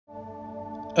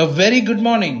A very good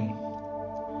morning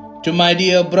to my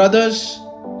dear brothers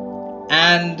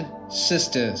and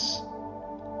sisters.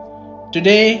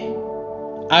 Today,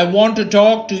 I want to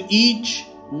talk to each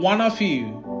one of you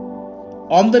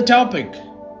on the topic,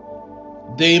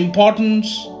 the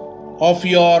importance of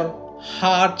your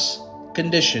heart's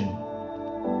condition.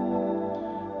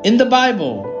 In the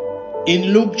Bible,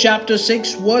 in Luke chapter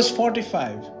 6 verse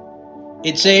 45,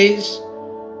 it says,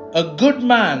 "A good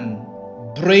man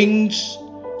brings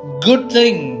good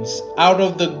things out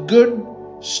of the good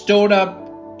stored up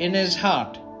in his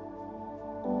heart,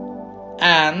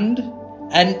 and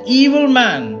an evil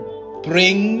man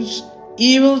brings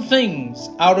evil things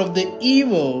out of the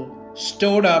evil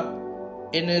stored up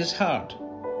in his heart.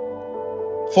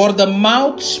 For the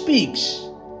mouth speaks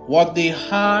what the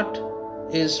heart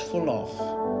is full of."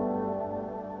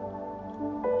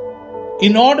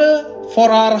 In order for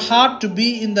our heart to be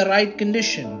in the right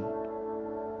condition,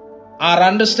 our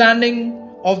understanding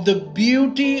of the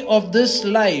beauty of this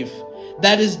life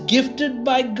that is gifted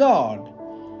by God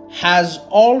has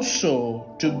also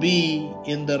to be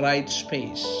in the right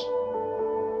space.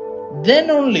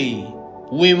 Then only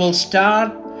we will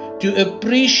start to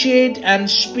appreciate and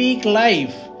speak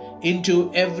life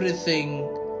into everything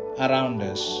around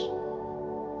us.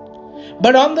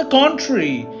 But on the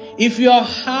contrary, if your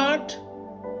heart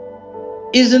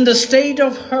is in the state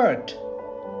of hurt,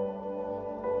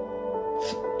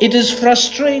 it is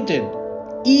frustrated,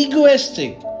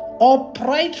 egoistic, or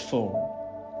prideful,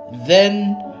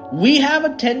 then we have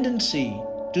a tendency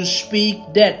to speak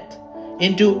death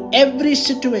into every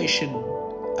situation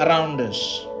around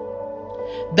us.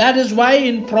 That is why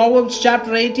in Proverbs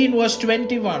chapter 18 verse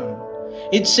 21,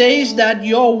 it says that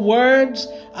your words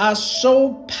are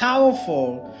so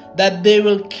powerful that they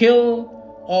will kill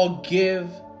or give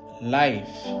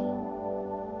life.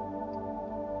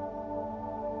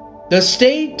 The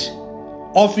state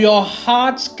of your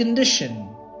heart's condition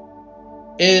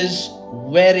is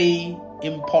very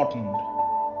important,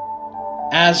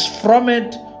 as from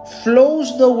it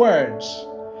flows the words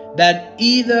that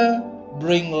either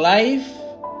bring life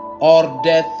or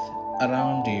death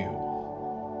around you.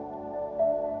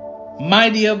 My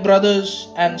dear brothers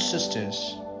and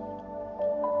sisters,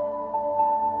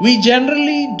 we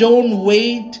generally don't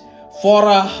wait for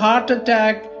a heart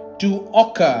attack to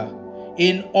occur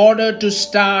in order to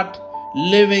start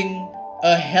living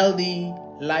a healthy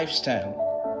lifestyle,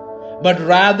 but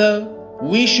rather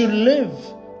we should live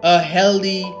a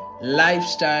healthy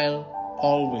lifestyle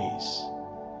always.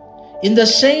 In the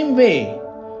same way,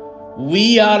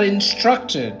 we are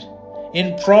instructed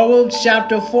in Proverbs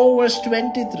chapter 4 verse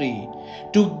 23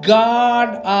 to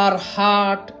guard our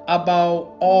heart above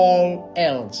all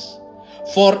else,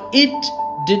 for it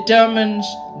determines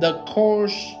the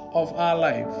course of our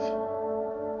life.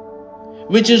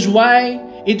 Which is why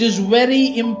it is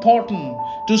very important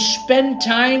to spend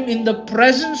time in the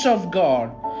presence of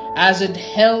God, as it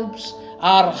helps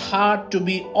our heart to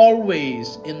be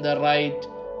always in the right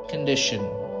condition.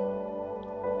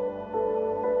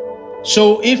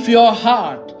 So if your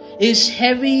heart is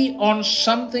heavy on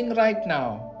something right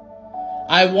now,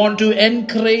 I want to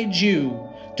encourage you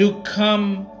to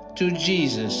come to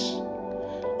Jesus.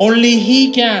 Only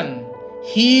He can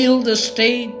heal the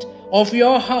state of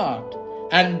your heart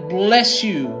and bless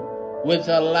you with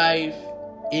a life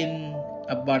in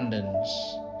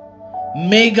abundance.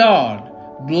 May God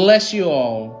bless you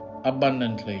all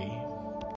abundantly.